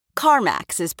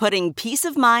CarMax is putting peace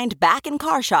of mind back in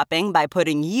car shopping by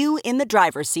putting you in the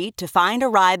driver's seat to find a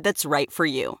ride that's right for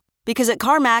you. Because at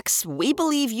CarMax, we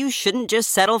believe you shouldn't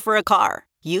just settle for a car.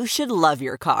 You should love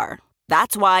your car.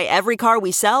 That's why every car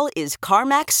we sell is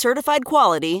CarMax certified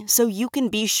quality, so you can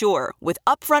be sure with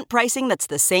upfront pricing that's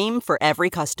the same for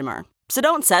every customer. So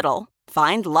don't settle.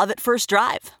 Find love at first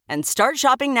drive and start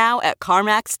shopping now at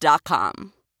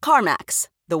CarMax.com. CarMax,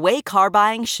 the way car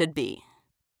buying should be.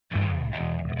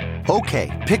 Okay,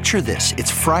 picture this.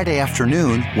 It's Friday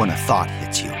afternoon when a thought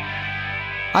hits you.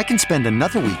 I can spend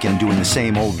another weekend doing the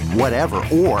same old whatever,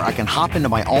 or I can hop into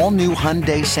my all-new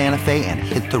Hyundai Santa Fe and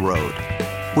hit the road.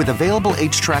 With available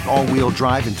H-Track all-wheel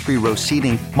drive and 3-row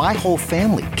seating, my whole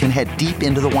family can head deep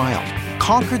into the wild.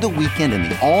 Conquer the weekend in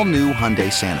the all-new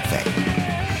Hyundai Santa Fe.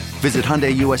 Visit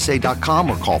HyundaiUSA.com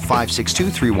or call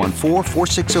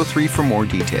 562-314-4603 for more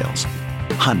details.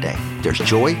 Hyundai, there's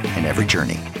joy in every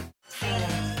journey.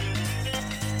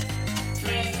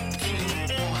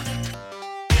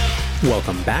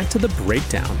 Welcome back to The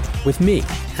Breakdown with me,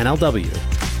 NLW.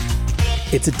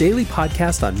 It's a daily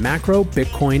podcast on macro,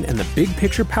 Bitcoin, and the big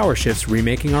picture power shifts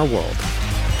remaking our world.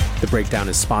 The Breakdown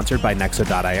is sponsored by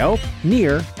Nexo.io,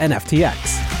 Near, and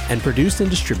FTX, and produced and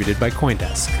distributed by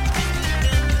CoinDesk.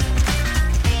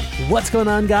 What's going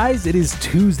on, guys? It is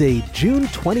Tuesday, June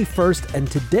 21st, and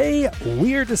today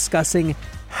we're discussing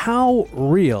how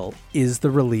real is the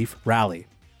relief rally.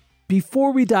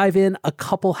 Before we dive in, a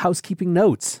couple housekeeping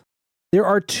notes. There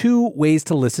are two ways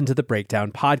to listen to the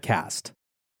Breakdown podcast.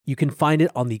 You can find it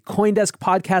on the CoinDesk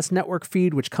Podcast Network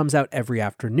feed, which comes out every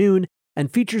afternoon and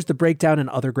features the Breakdown and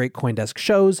other great CoinDesk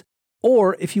shows.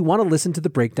 Or if you want to listen to the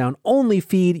Breakdown only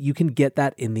feed, you can get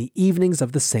that in the evenings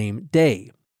of the same day.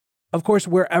 Of course,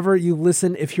 wherever you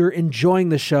listen, if you're enjoying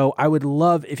the show, I would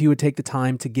love if you would take the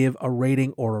time to give a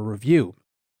rating or a review.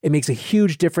 It makes a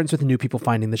huge difference with new people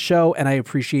finding the show, and I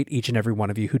appreciate each and every one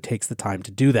of you who takes the time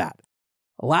to do that.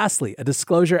 Lastly, a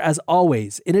disclosure as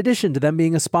always, in addition to them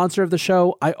being a sponsor of the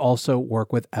show, I also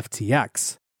work with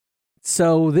FTX.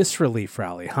 So this relief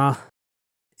rally, huh?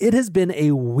 It has been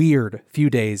a weird few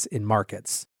days in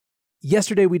markets.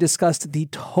 Yesterday we discussed the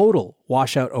total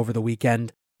washout over the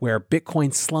weekend, where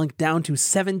Bitcoin slunk down to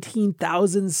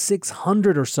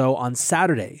 17,600 or so on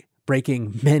Saturday,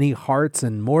 breaking many hearts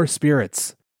and more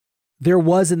spirits. There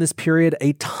was in this period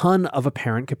a ton of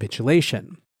apparent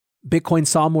capitulation. Bitcoin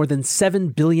saw more than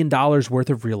 $7 billion worth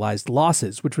of realized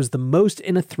losses, which was the most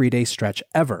in a 3-day stretch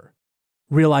ever.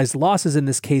 Realized losses in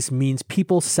this case means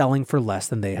people selling for less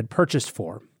than they had purchased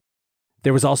for.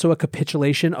 There was also a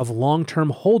capitulation of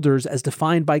long-term holders as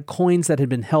defined by coins that had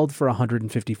been held for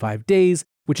 155 days,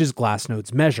 which is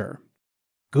Glassnode's measure.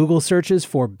 Google searches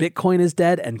for Bitcoin is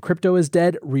dead and crypto is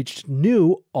dead reached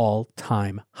new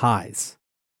all-time highs.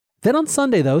 Then on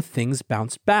Sunday, though, things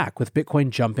bounced back, with Bitcoin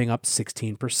jumping up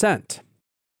 16%.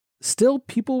 Still,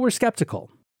 people were skeptical.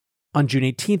 On June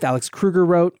 18th, Alex Kruger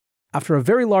wrote, "After a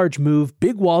very large move,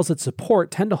 big walls at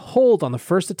support tend to hold on the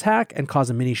first attack and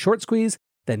cause a mini short squeeze,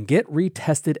 then get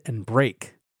retested and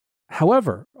break.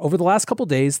 However, over the last couple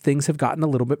days, things have gotten a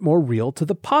little bit more real to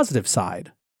the positive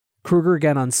side." Kruger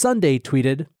again on Sunday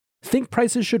tweeted, "Think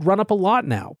prices should run up a lot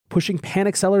now, pushing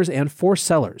panic sellers and forced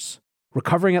sellers.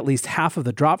 Recovering at least half of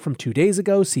the drop from 2 days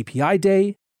ago, CPI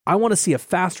day. I want to see a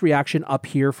fast reaction up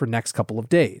here for next couple of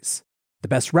days. The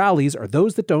best rallies are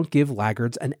those that don't give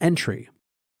laggards an entry."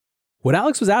 What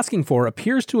Alex was asking for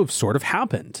appears to have sort of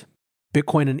happened.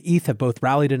 Bitcoin and ETH have both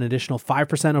rallied an additional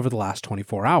 5% over the last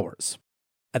 24 hours.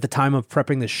 At the time of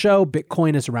prepping this show,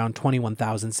 Bitcoin is around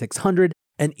 21,600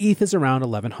 and ETH is around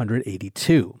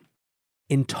 1,182.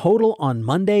 In total, on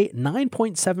Monday,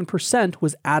 9.7%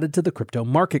 was added to the crypto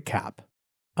market cap.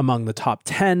 Among the top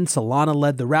 10, Solana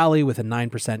led the rally with a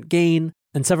 9% gain,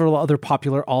 and several other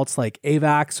popular alts like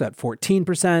AVAX at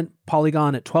 14%,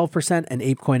 Polygon at 12%, and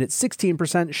ApeCoin at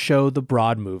 16% showed the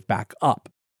broad move back up.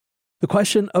 The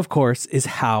question, of course, is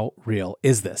how real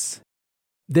is this?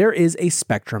 There is a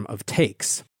spectrum of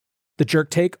takes. The jerk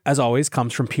take, as always,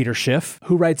 comes from Peter Schiff,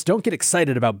 who writes, "Don't get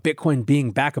excited about Bitcoin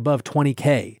being back above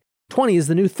 20K. 20 is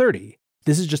the new 30.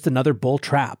 This is just another bull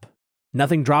trap.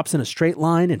 Nothing drops in a straight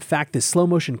line. In fact, this slow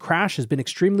motion crash has been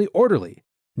extremely orderly.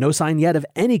 No sign yet of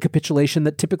any capitulation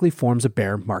that typically forms a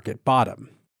bear market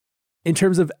bottom." In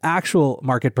terms of actual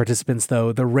market participants,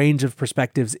 though, the range of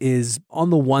perspectives is, on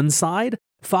the one side,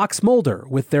 Fox Mulder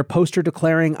with their poster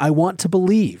declaring, "I want to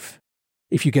believe."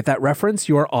 If you get that reference,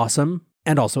 you are awesome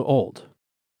and also old.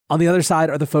 On the other side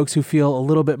are the folks who feel a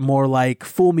little bit more like,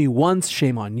 "Fool me once,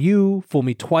 shame on you. Fool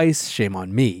me twice, shame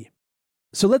on me."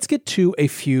 So let's get to a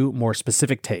few more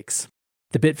specific takes.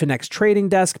 The Bitfinex trading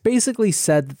desk basically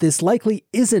said that this likely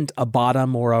isn't a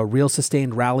bottom or a real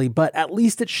sustained rally, but at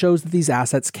least it shows that these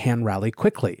assets can rally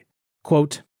quickly.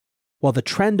 Quote, while the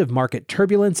trend of market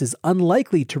turbulence is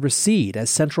unlikely to recede as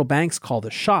central banks call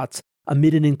the shots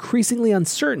amid an increasingly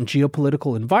uncertain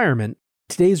geopolitical environment,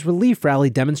 today's relief rally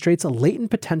demonstrates a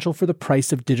latent potential for the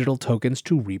price of digital tokens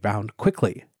to rebound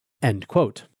quickly. End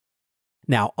quote.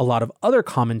 Now, a lot of other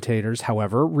commentators,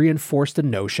 however, reinforced the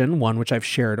notion, one which I've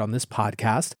shared on this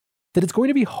podcast, that it's going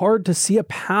to be hard to see a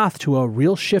path to a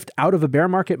real shift out of a bear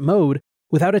market mode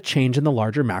without a change in the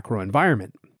larger macro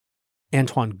environment.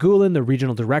 Antoine Goulin, the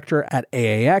regional director at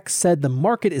AAX, said the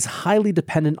market is highly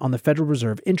dependent on the Federal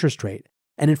Reserve interest rate,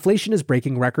 and inflation is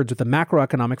breaking records with the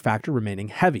macroeconomic factor remaining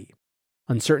heavy.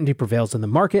 Uncertainty prevails in the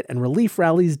market, and relief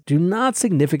rallies do not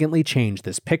significantly change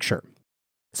this picture.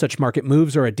 Such market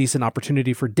moves are a decent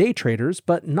opportunity for day traders,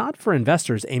 but not for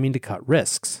investors aiming to cut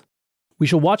risks. We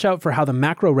shall watch out for how the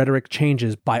macro rhetoric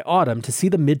changes by autumn to see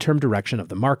the midterm direction of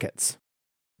the markets.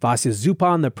 Vasya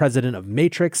Zupan, the president of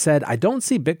Matrix, said, I don't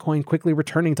see Bitcoin quickly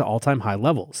returning to all-time high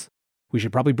levels. We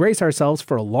should probably brace ourselves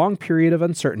for a long period of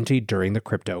uncertainty during the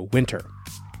crypto winter.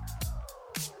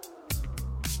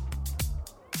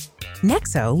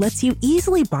 Nexo lets you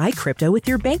easily buy crypto with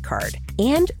your bank card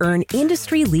and earn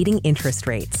industry-leading interest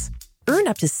rates. Earn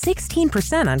up to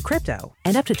 16% on crypto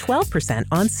and up to 12%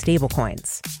 on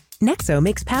stablecoins. Nexo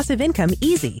makes passive income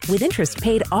easy with interest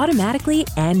paid automatically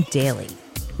and daily.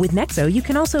 With Nexo, you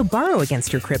can also borrow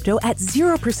against your crypto at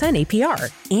 0%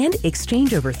 APR and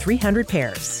exchange over 300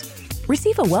 pairs.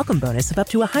 Receive a welcome bonus of up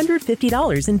to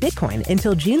 $150 in Bitcoin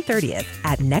until June 30th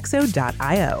at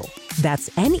nexo.io. That's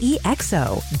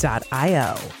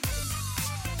nexo.io.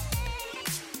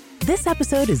 This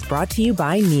episode is brought to you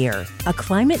by Near, a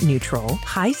climate-neutral,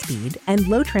 high-speed, and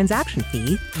low-transaction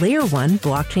fee Layer 1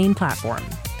 blockchain platform.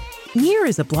 Near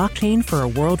is a blockchain for a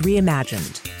world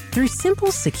reimagined. Through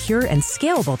simple, secure, and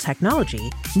scalable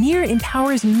technology, Near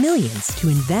empowers millions to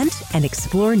invent and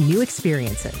explore new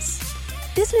experiences.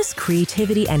 Business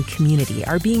creativity and community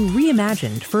are being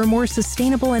reimagined for a more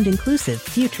sustainable and inclusive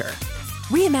future.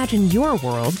 Reimagine your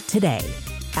world today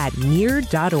at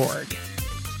near.org.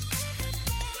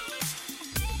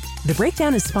 The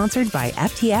Breakdown is sponsored by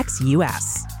FTX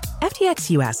US. FTX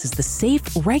US is the safe,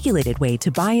 regulated way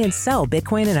to buy and sell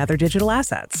Bitcoin and other digital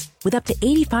assets, with up to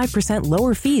 85%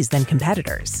 lower fees than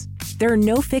competitors. There are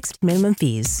no fixed minimum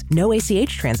fees, no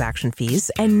ACH transaction fees,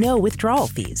 and no withdrawal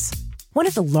fees. One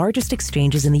of the largest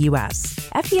exchanges in the US,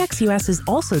 FTX US is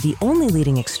also the only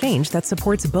leading exchange that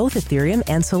supports both Ethereum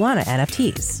and Solana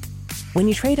NFTs. When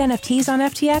you trade NFTs on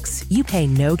FTX, you pay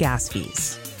no gas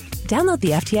fees. Download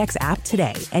the FTX app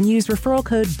today and use referral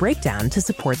code BREAKDOWN to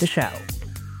support the show.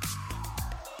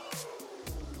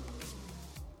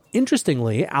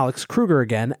 Interestingly, Alex Kruger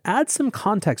again adds some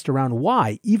context around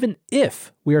why, even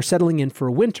if we are settling in for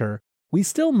a winter, we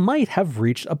still might have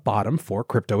reached a bottom for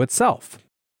crypto itself.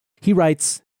 He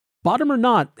writes, bottom or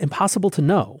not, impossible to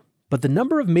know, but the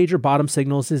number of major bottom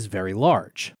signals is very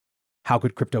large. How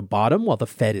could crypto bottom while the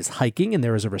Fed is hiking and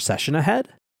there is a recession ahead?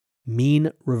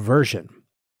 Mean reversion.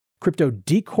 Crypto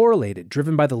decorrelated,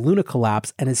 driven by the Luna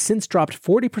collapse, and has since dropped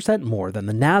 40% more than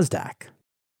the NASDAQ.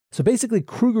 So basically,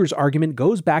 Kruger's argument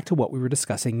goes back to what we were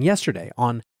discussing yesterday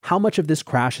on how much of this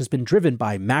crash has been driven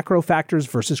by macro factors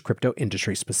versus crypto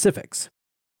industry specifics.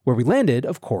 Where we landed,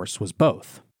 of course, was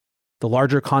both. The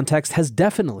larger context has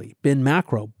definitely been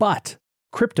macro, but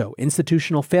crypto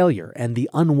institutional failure and the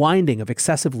unwinding of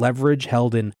excessive leverage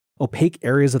held in opaque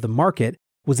areas of the market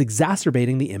was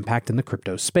exacerbating the impact in the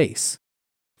crypto space.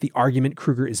 The argument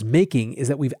Kruger is making is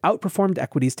that we've outperformed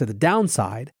equities to the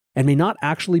downside and may not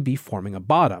actually be forming a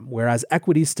bottom, whereas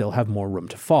equities still have more room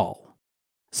to fall.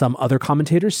 Some other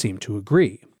commentators seem to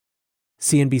agree.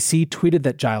 CNBC tweeted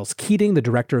that Giles Keating, the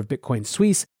director of Bitcoin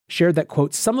Suisse, shared that,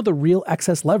 quote, some of the real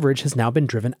excess leverage has now been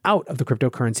driven out of the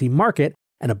cryptocurrency market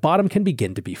and a bottom can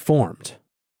begin to be formed.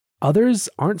 Others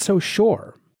aren't so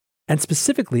sure. And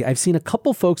specifically, I've seen a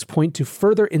couple folks point to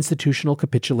further institutional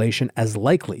capitulation as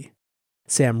likely.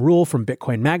 Sam Rule from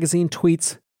Bitcoin Magazine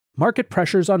tweets, market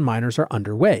pressures on miners are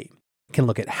underway. Can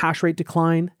look at hash rate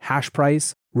decline, hash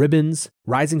price, ribbons,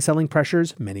 rising selling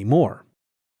pressures, many more.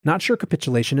 Not sure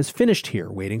capitulation is finished here,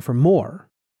 waiting for more.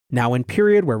 Now in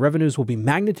period where revenues will be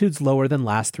magnitudes lower than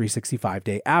last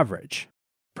 365-day average.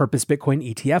 Purpose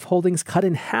Bitcoin ETF holdings cut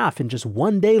in half in just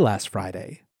one day last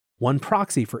Friday. One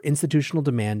proxy for institutional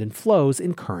demand and flows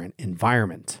in current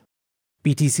environment.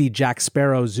 BTC Jack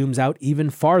Sparrow zooms out even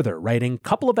farther, writing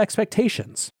couple of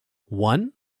expectations.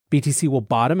 1. BTC will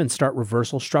bottom and start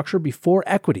reversal structure before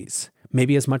equities,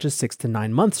 maybe as much as 6 to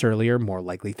 9 months earlier, more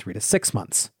likely 3 to 6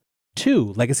 months.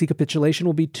 2, legacy capitulation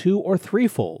will be 2 or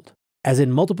 3-fold, as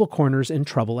in multiple corners in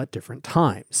trouble at different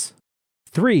times.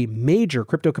 3, major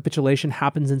crypto capitulation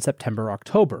happens in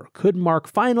September-October, could mark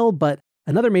final, but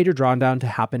another major drawdown to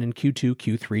happen in Q2,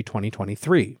 Q3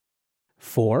 2023.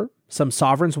 4, some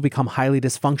sovereigns will become highly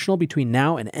dysfunctional between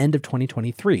now and end of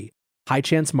 2023, high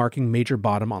chance marking major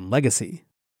bottom on legacy.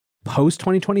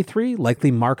 Post-2023,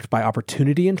 likely marked by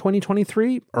opportunity in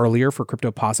 2023, earlier for crypto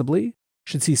possibly,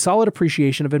 should see solid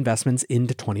appreciation of investments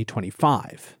into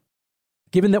 2025.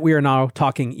 Given that we are now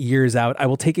talking years out, I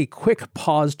will take a quick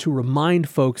pause to remind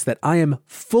folks that I am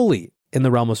fully in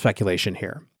the realm of speculation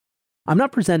here. I'm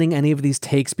not presenting any of these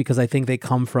takes because I think they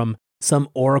come from some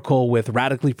oracle with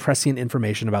radically prescient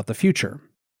information about the future.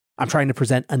 I'm trying to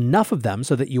present enough of them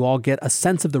so that you all get a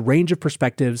sense of the range of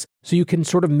perspectives so you can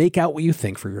sort of make out what you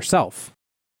think for yourself.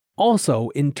 Also,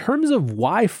 in terms of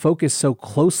why focus so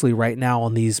closely right now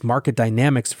on these market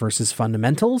dynamics versus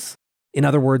fundamentals, in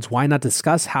other words, why not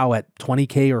discuss how at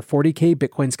 20K or 40K,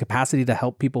 Bitcoin's capacity to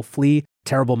help people flee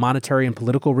terrible monetary and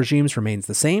political regimes remains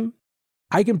the same?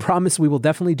 I can promise we will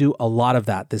definitely do a lot of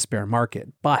that this bear market,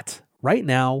 but right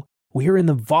now, we are in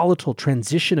the volatile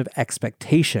transition of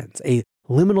expectations, a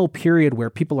liminal period where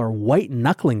people are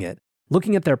white-knuckling it,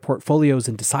 looking at their portfolios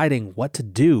and deciding what to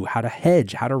do, how to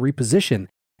hedge, how to reposition,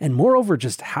 and moreover,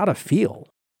 just how to feel.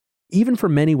 Even for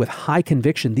many with high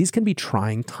conviction, these can be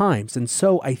trying times, and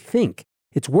so I think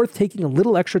it's worth taking a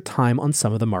little extra time on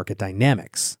some of the market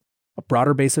dynamics. A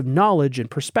broader base of knowledge and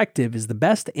perspective is the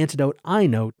best antidote I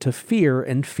know to fear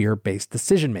and fear-based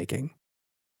decision-making.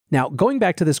 Now, going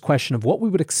back to this question of what we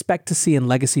would expect to see in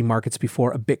legacy markets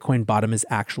before a Bitcoin bottom is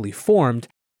actually formed,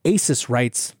 Asus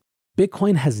writes,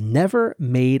 Bitcoin has never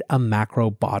made a macro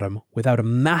bottom without a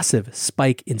massive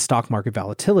spike in stock market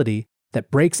volatility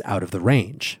that breaks out of the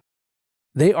range.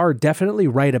 They are definitely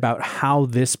right about how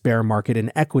this bear market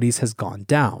in equities has gone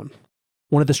down.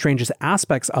 One of the strangest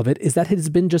aspects of it is that it has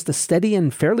been just a steady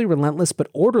and fairly relentless but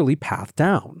orderly path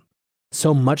down.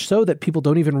 So much so that people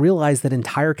don't even realize that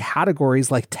entire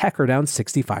categories like tech are down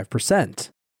 65%.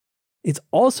 It's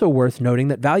also worth noting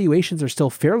that valuations are still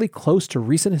fairly close to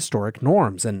recent historic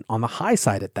norms and on the high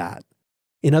side at that.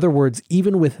 In other words,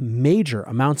 even with major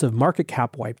amounts of market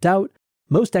cap wiped out,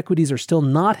 most equities are still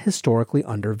not historically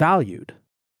undervalued.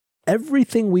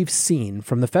 Everything we've seen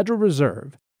from the Federal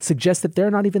Reserve suggests that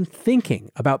they're not even thinking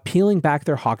about peeling back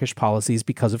their hawkish policies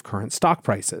because of current stock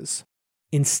prices.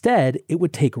 Instead, it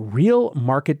would take real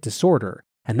market disorder,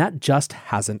 and that just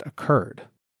hasn't occurred.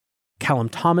 Callum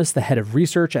Thomas, the head of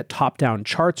research at Top Down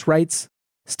Charts, writes,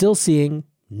 still seeing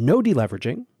no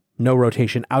deleveraging, no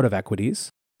rotation out of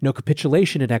equities, no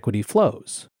capitulation in equity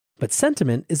flows, but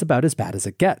sentiment is about as bad as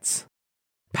it gets.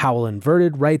 Powell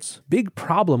Inverted writes, big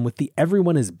problem with the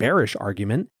everyone is bearish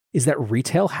argument is that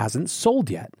retail hasn't sold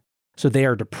yet, so they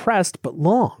are depressed but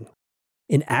long.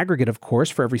 In aggregate, of course,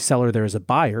 for every seller there is a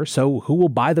buyer, so who will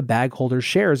buy the bag holder's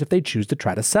shares if they choose to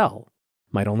try to sell?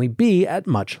 Might only be at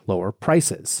much lower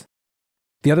prices.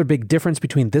 The other big difference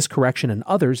between this correction and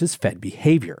others is Fed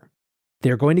behavior. They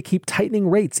are going to keep tightening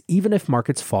rates even if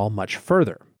markets fall much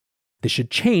further. This should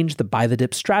change the buy the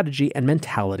dip strategy and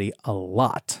mentality a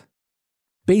lot.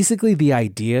 Basically, the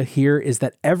idea here is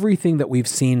that everything that we've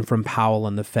seen from Powell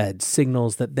and the Fed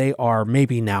signals that they are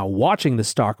maybe now watching the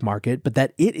stock market, but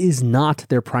that it is not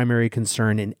their primary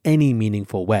concern in any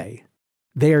meaningful way.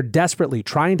 They are desperately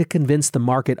trying to convince the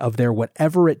market of their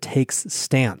whatever it takes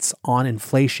stance on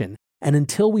inflation, and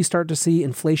until we start to see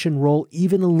inflation roll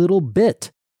even a little bit,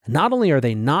 not only are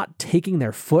they not taking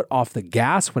their foot off the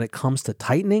gas when it comes to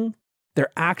tightening,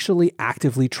 they're actually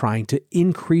actively trying to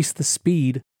increase the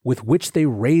speed with which they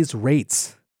raise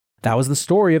rates. That was the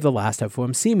story of the last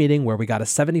FOMC meeting where we got a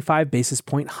 75 basis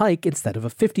point hike instead of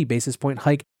a 50 basis point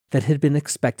hike that had been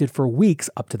expected for weeks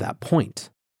up to that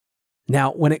point.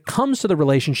 Now, when it comes to the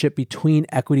relationship between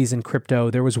equities and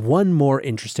crypto, there was one more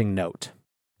interesting note.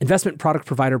 Investment product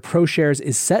provider ProShares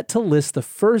is set to list the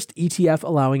first ETF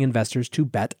allowing investors to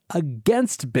bet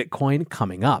against Bitcoin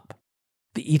coming up.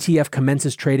 The ETF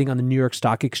commences trading on the New York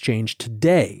Stock Exchange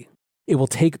today. It will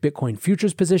take Bitcoin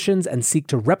futures positions and seek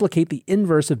to replicate the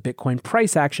inverse of Bitcoin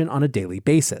price action on a daily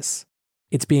basis.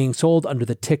 It's being sold under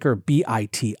the ticker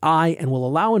BITI and will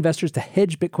allow investors to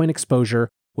hedge Bitcoin exposure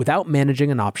without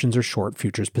managing an options or short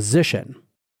futures position.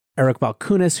 Eric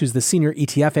Balkunas, who's the senior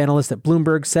ETF analyst at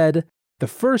Bloomberg, said, the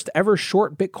first ever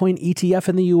short Bitcoin ETF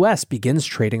in the US begins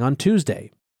trading on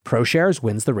Tuesday. ProShares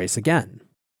wins the race again.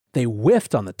 They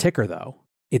whiffed on the ticker though.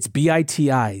 It's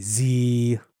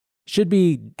BITIZ. Should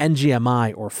be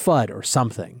NGMI or FUD or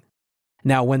something.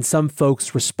 Now, when some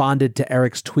folks responded to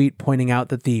Eric's tweet pointing out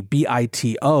that the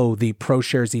BITO, the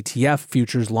ProShares ETF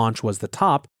futures launch, was the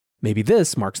top, maybe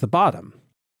this marks the bottom.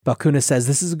 Balkuna says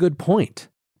this is a good point.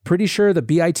 Pretty sure the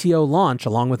BITO launch,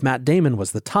 along with Matt Damon,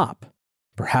 was the top.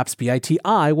 Perhaps BITI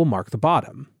will mark the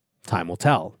bottom. Time will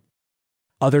tell.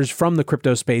 Others from the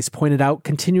crypto space pointed out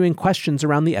continuing questions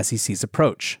around the SEC's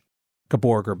approach.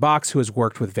 Gabor Gurbax, who has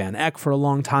worked with Van Eck for a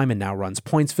long time and now runs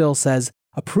Pointsville, says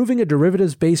approving a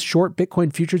derivatives-based short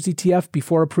Bitcoin futures ETF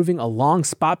before approving a long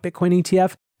spot Bitcoin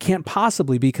ETF can't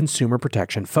possibly be consumer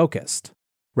protection focused.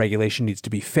 Regulation needs to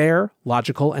be fair,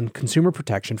 logical, and consumer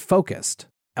protection focused.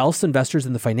 Else investors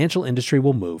in the financial industry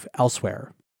will move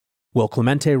elsewhere. Will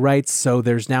Clemente writes, so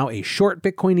there's now a short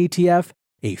Bitcoin ETF,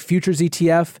 a futures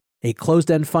ETF, a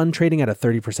closed-end fund trading at a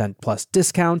 30% plus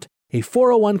discount, a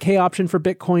 401k option for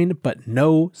Bitcoin, but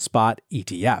no spot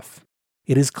ETF.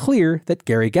 It is clear that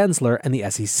Gary Gensler and the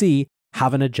SEC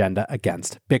have an agenda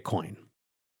against Bitcoin.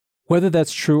 Whether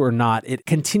that's true or not, it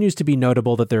continues to be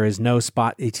notable that there is no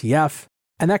spot ETF,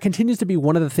 and that continues to be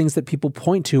one of the things that people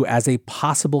point to as a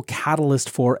possible catalyst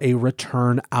for a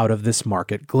return out of this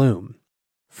market gloom.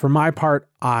 For my part,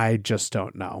 I just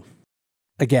don't know.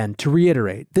 Again, to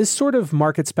reiterate, this sort of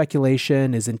market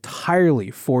speculation is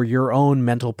entirely for your own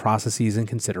mental processes and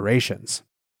considerations.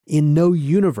 In no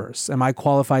universe am I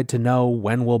qualified to know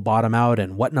when we'll bottom out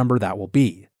and what number that will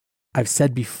be. I've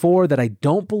said before that I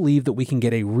don't believe that we can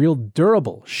get a real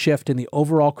durable shift in the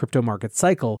overall crypto market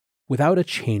cycle without a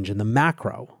change in the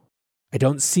macro. I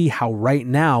don't see how right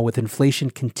now, with inflation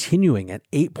continuing at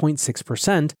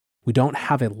 8.6%, we don't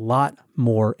have a lot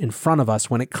more in front of us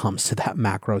when it comes to that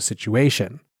macro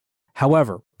situation.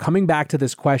 However, coming back to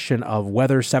this question of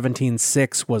whether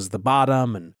 17.6 was the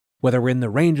bottom and whether we're in the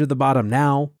range of the bottom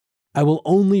now, I will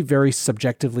only very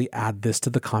subjectively add this to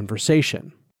the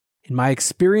conversation. In my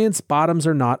experience, bottoms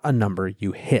are not a number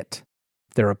you hit.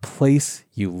 They're a place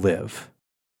you live.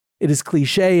 It is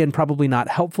cliche and probably not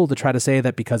helpful to try to say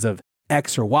that because of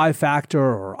X or Y factor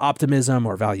or optimism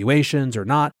or valuations or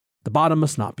not, the bottom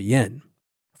must not be in.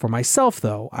 For myself,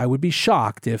 though, I would be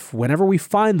shocked if whenever we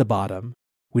find the bottom,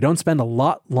 we don't spend a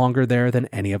lot longer there than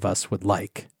any of us would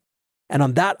like. And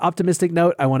on that optimistic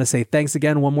note, I want to say thanks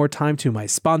again one more time to my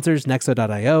sponsors,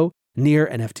 Nexo.io, Near,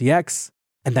 and FTX,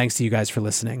 and thanks to you guys for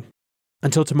listening.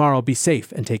 Until tomorrow, be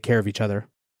safe and take care of each other.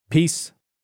 Peace.